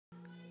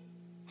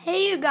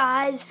Hey you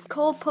guys,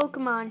 Cole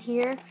Pokemon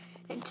here,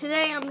 and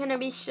today I'm gonna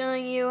be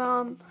showing you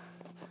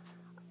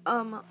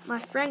my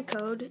friend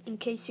code in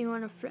case you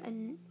want to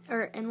friend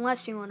or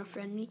unless you want to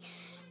friend me,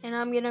 and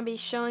I'm gonna be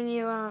showing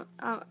you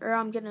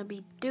I'm gonna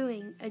be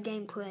doing a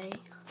gameplay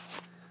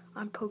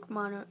on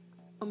Pokemon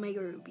Omega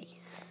Ruby.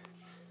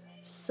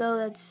 So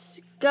let's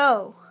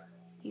go,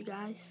 you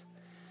guys.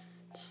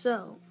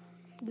 So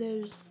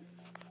there's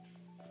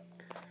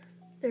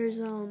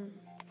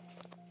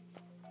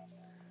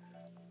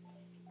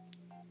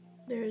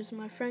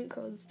my friend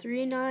code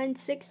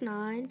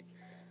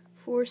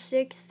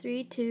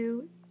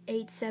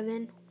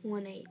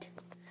 396946328718.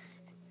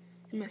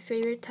 And my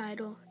favorite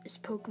title is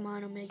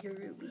Pokemon Omega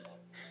Ruby.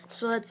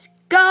 So let's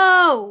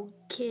go,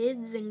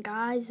 kids and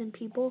guys and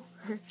people.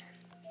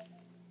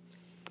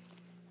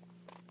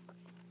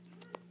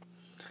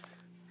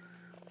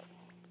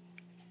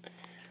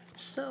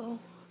 So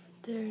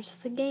there's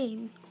the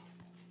game.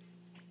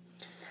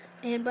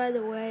 And by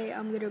the way,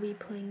 I'm going to be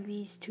playing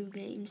these two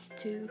games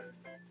too.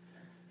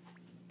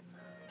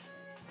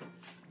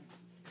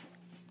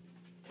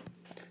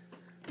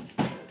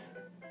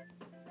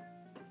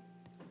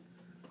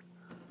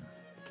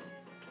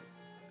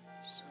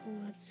 So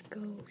let's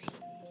go here.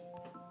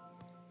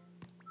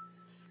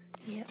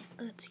 Yep,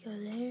 let's go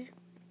there.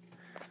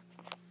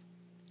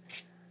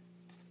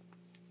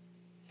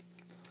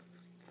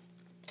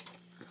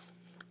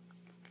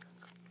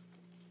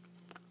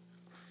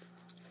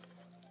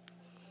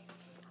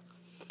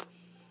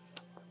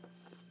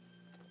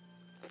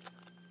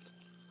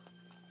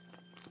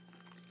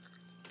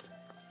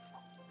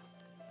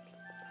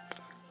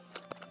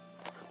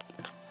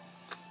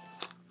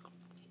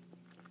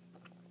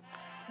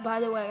 By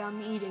the way,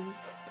 I'm eating.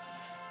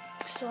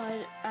 So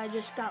I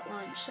just got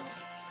lunch, so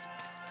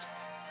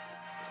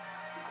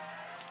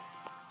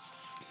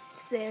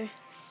it's there.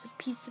 It's a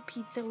piece of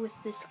pizza with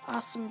this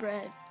awesome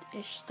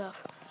bread-ish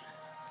stuff.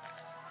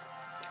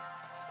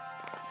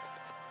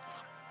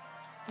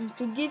 And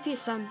to give you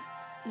some,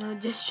 no,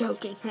 just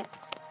joking.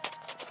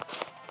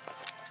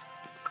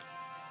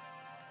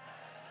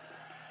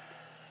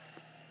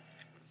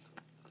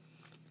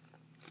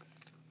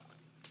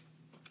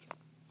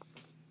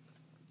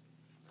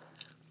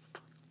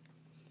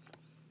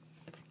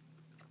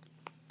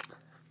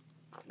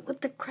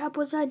 What the crap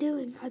was I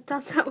doing? I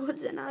thought that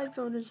was an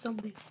iPhone or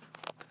something.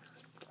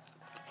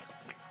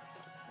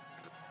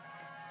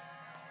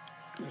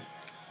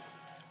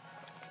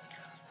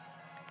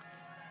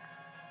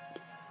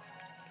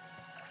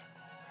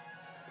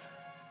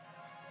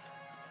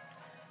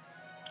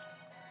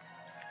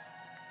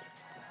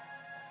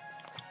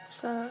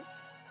 So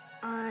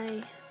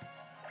I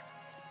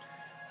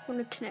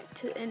want to connect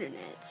to the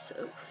internet,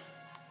 so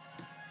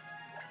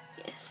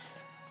yes.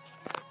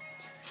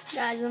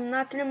 Guys, I'm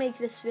not going to make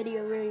this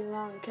video very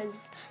long because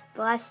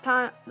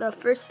the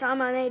first time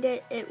I made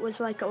it, it was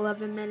like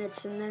 11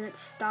 minutes and then it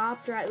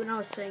stopped right when I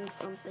was saying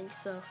something,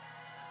 so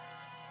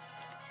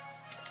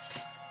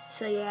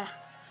yeah.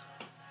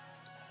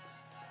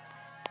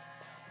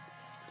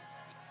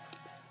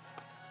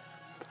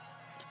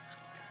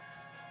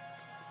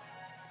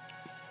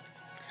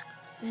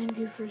 Thank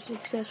you for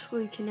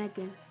successfully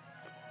connecting.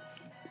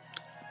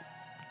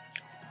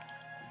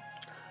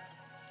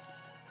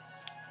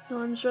 No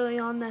one's really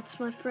on, that's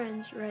my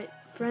friend right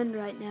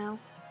now.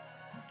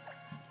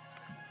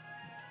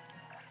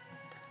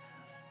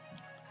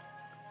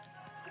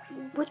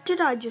 What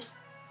did I just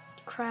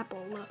crap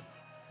all up?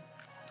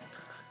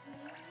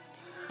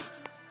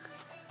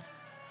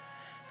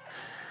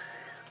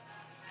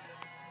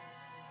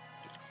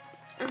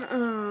 So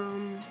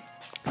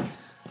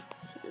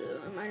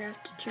I might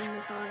have to turn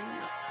the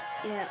volume up.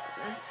 Yeah,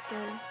 that's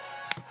good.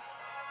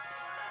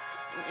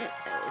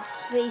 It's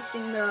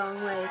facing the wrong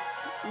way.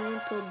 It's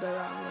mantled the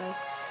wrong way.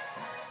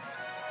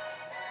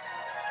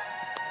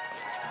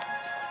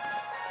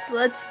 So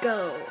let's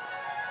go.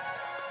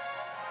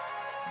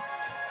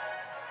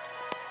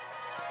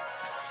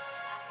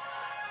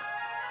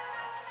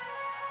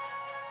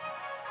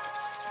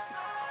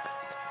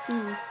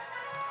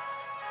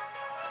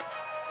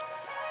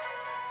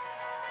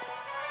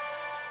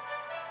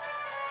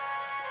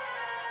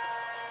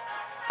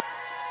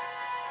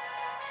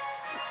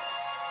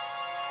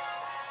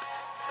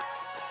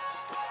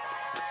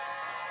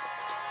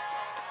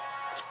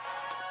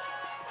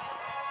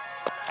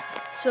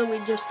 So we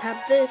just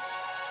have this.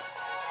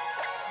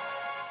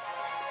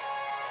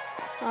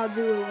 I'll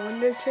do a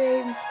wonder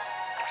trade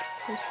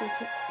just for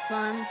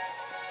fun.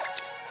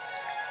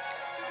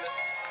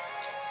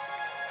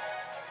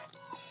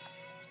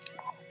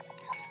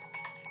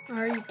 I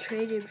already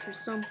traded for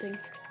something.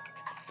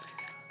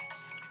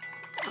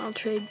 I'll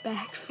trade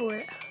back for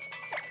it.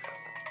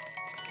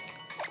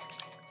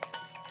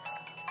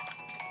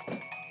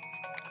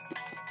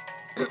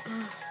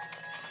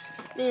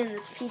 Man,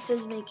 this pizza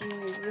is making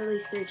me really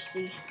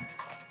thirsty.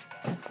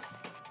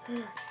 I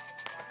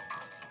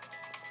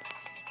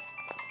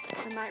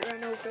might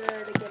run over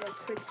there to get a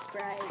quick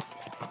Sprite.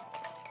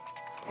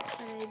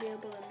 I may be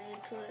able to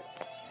mantle it.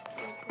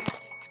 Okay.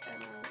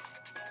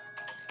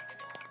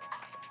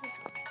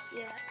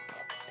 Yeah.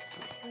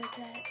 Stay like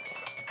that.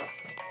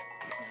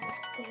 Now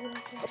stay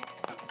like that.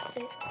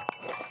 Stay.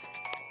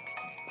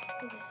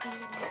 I guess I'm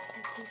gonna have to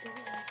keep it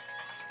like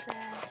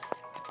that.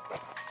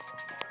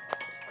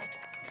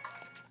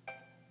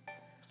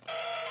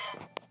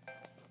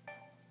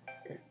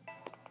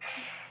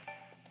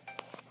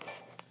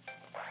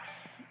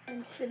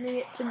 I'm sending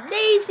it to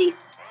Daisy.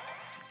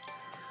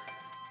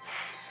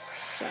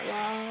 So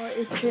while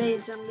it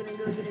trades, I'm gonna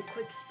go get a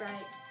quick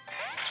Sprite.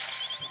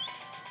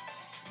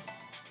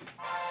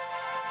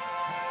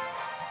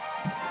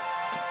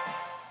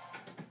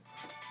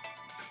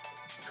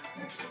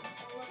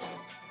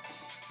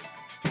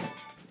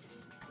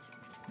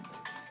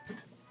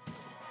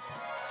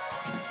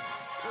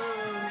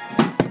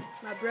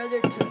 My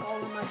brother took all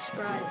of my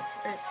Sprite.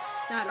 Or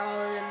not all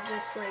of them,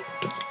 just like,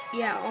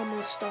 yeah,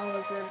 almost all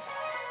of them.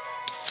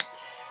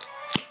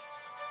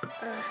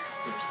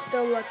 There's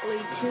still luckily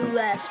 2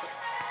 left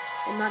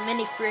in my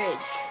mini fridge.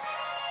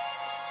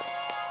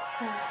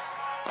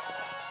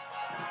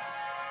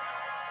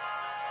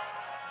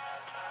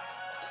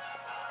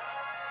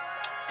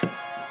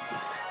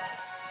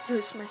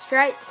 Here's my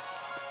Sprite.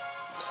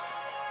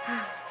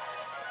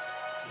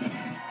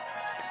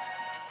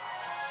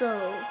 So,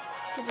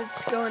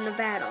 let's go into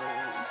battle.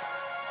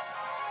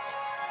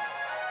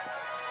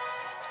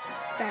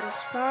 Battle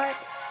spot.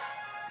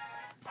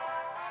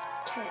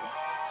 Okay.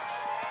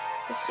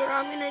 This is what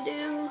I'm gonna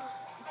do.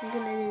 I'm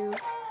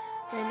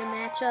gonna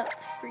match up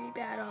free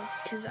battle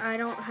because I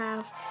don't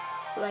have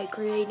like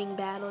creating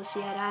battles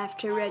yet. I have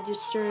to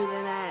register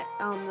them at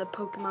the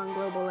Pokemon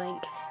Global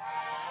link.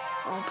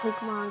 All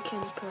Pokemon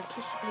can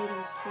participate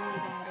in free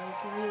battles.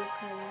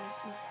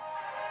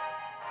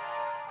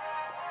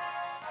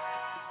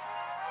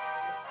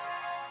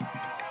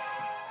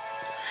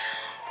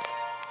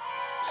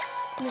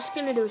 I'm just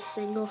gonna do a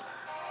single.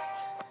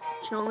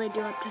 You can only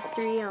do up to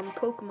 3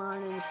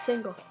 Pokemon in a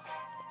single.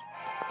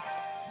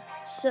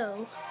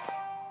 So,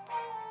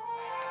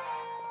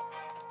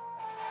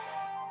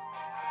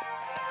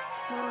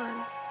 come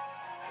on.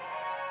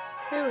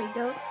 There we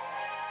go.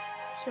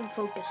 Some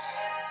focus.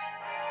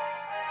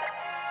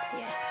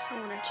 Yes, I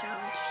want a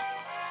challenge.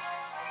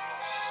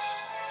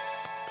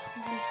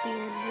 Please be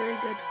in very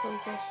good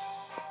focus.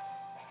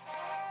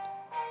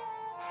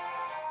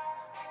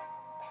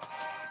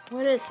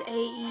 What does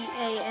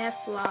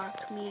AEAF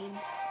lock mean?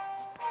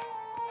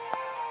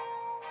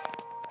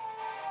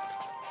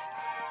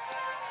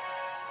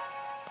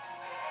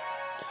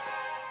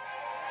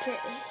 Okay.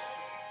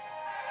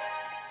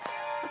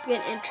 I'm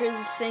gonna enter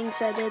the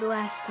things I did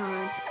last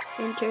time.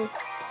 Enter,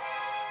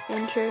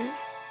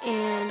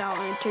 and I'll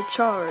enter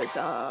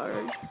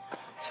Charizard.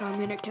 So I'm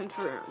gonna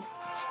confirm.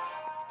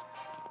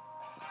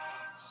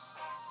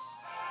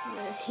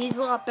 He's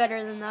a lot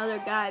better than the other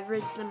guy I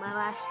risked in my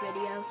last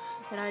video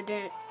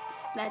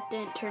that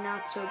didn't turn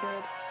out so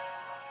good.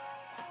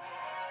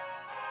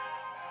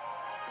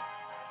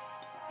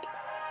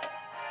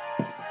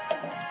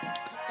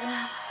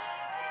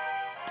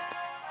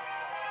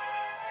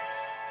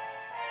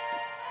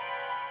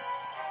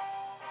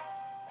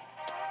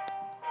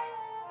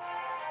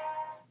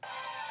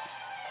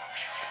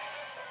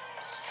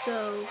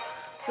 So,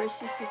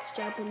 versus this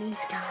Japanese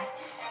guy.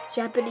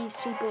 Japanese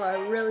people are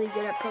really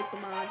good at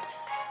Pokemon.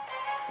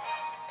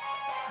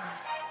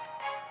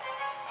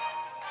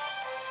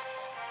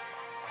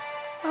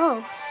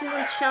 Oh,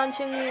 someone's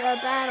challenging a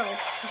battle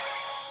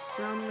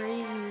for some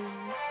reason.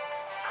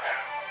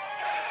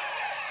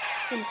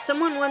 And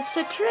someone wants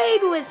to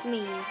trade with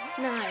me.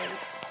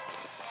 Nice.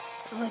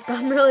 Like,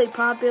 I'm really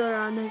popular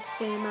on this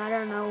game. I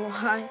don't know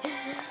why.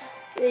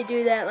 They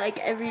do that like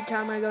every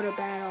time I go to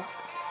battle.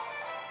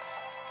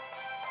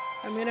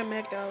 I'm gonna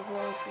make a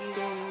evolve feed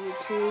on you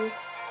too.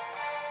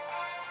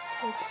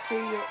 Let's do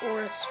your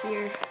Aura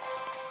Sphere.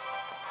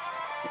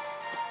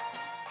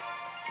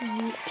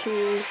 You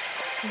too.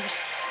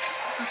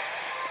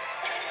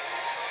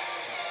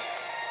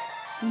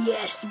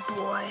 Yes,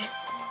 boy.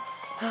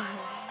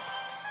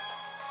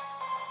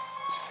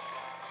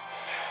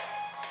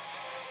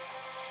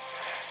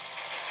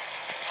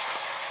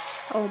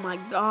 Oh my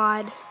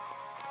god.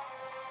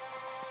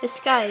 This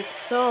guy is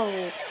so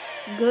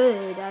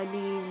good. I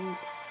mean,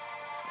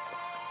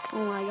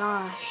 oh my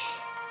gosh.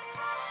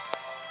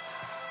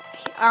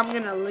 I'm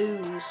gonna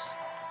lose.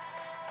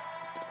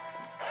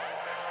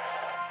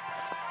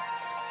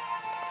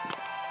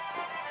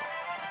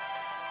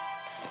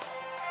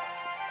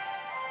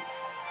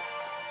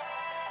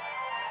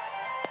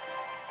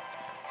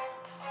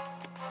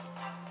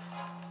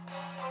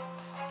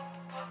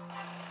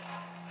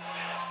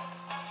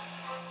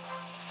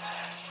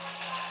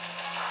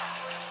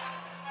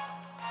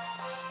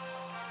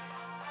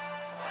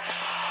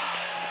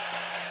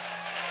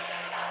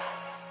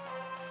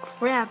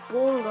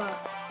 Crapola.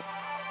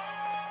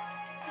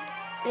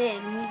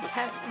 Man, he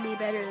has to be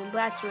better than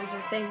Blastoise,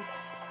 I think.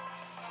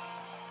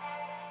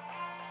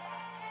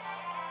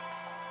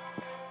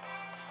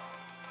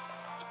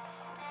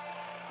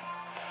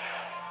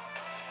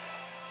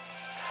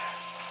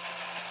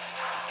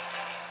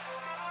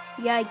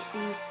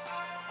 Yikesies.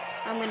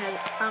 I'm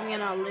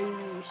gonna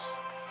lose.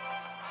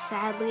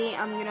 Sadly,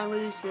 I'm gonna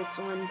lose this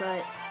one,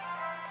 but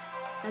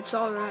that's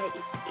alright.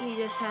 He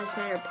just has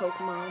better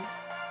Pokemon.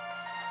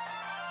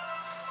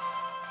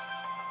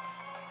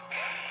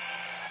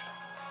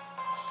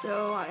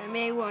 So I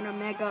may want to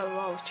Mega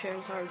Evolve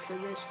Charizard for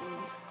this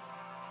one.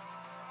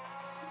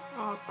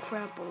 Oh,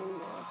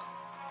 Crapola.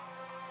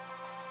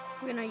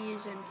 I'm gonna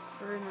use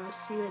Inferno,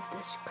 see what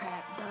this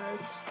crap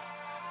does.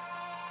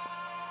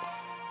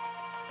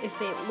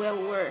 If it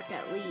will work,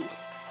 at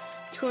least.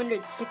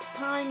 206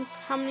 times?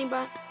 How many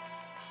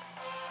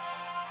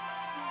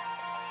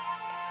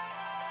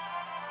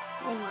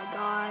Oh my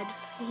god.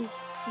 His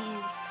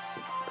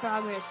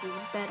progress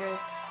is better.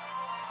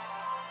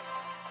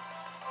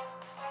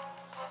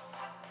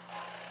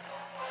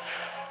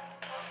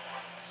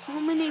 So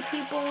many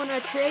people want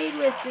to trade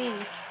with me.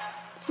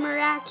 It's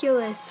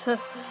miraculous.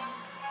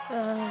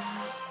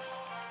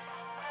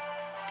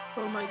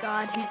 Oh my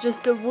god, he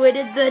just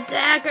avoided the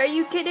attack. Are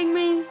you kidding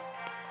me?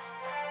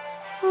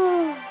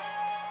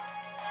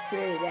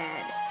 Very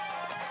bad.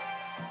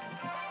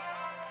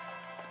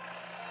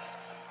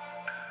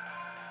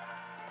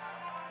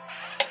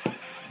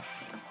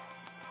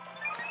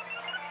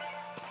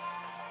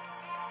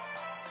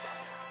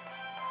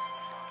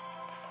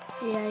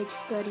 Yikes,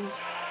 buddy.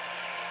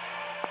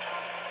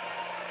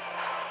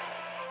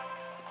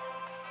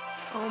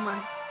 Oh my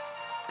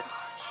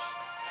gosh.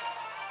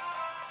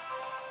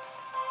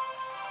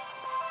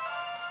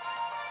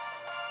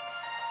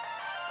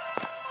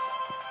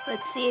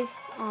 Let's see if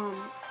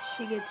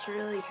she gets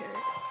really hurt.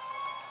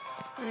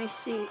 Let me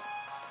see.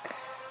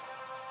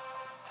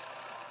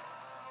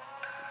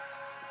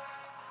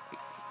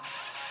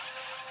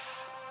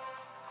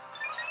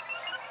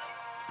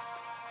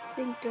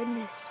 Thank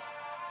goodness.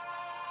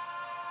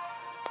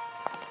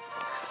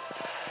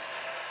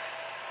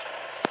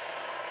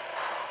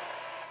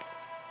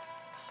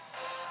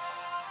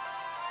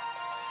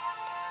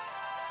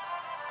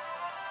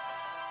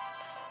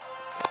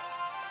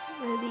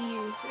 Maybe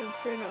use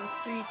Inferno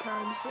 3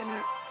 times in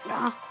it.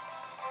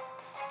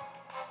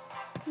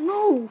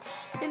 No!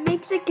 It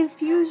makes it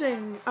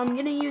confusing. I'm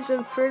gonna use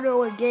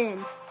Inferno again.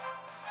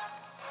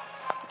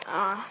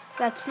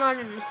 That's not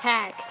an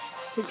attack.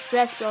 His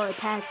special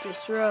attack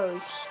just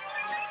rose.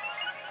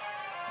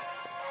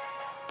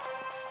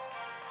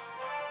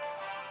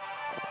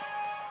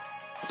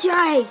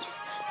 Yikes!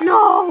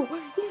 No!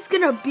 He's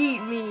gonna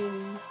beat me.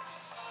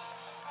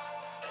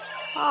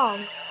 Oh.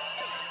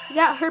 He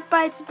got hurt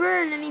by its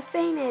burn and he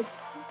fainted.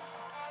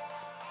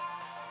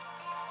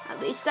 At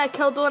least I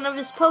killed one of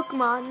his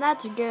Pokemon.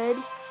 That's good.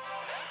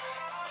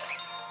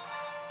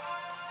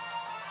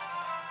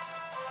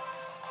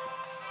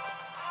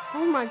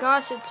 Oh my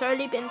gosh, it's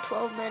already been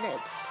 12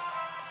 minutes.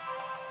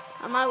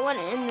 I might want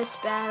to end this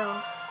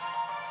battle.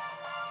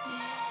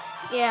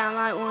 Yeah, I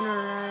might want to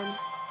run.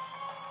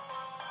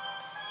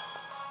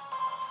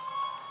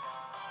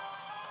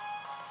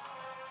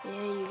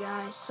 Yeah, you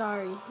guys,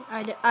 sorry.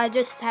 I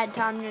just had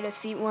time to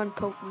defeat one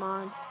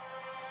Pokemon.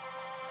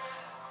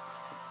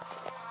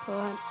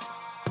 But,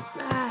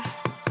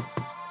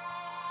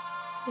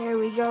 there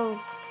we go.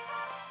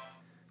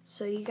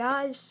 So you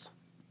guys,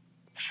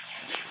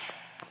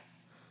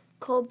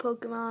 Cold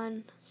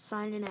Pokemon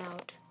signing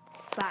out.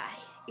 Bye,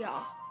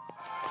 y'all.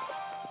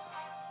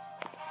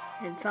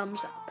 And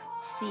thumbs up.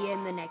 See you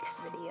in the next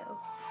video.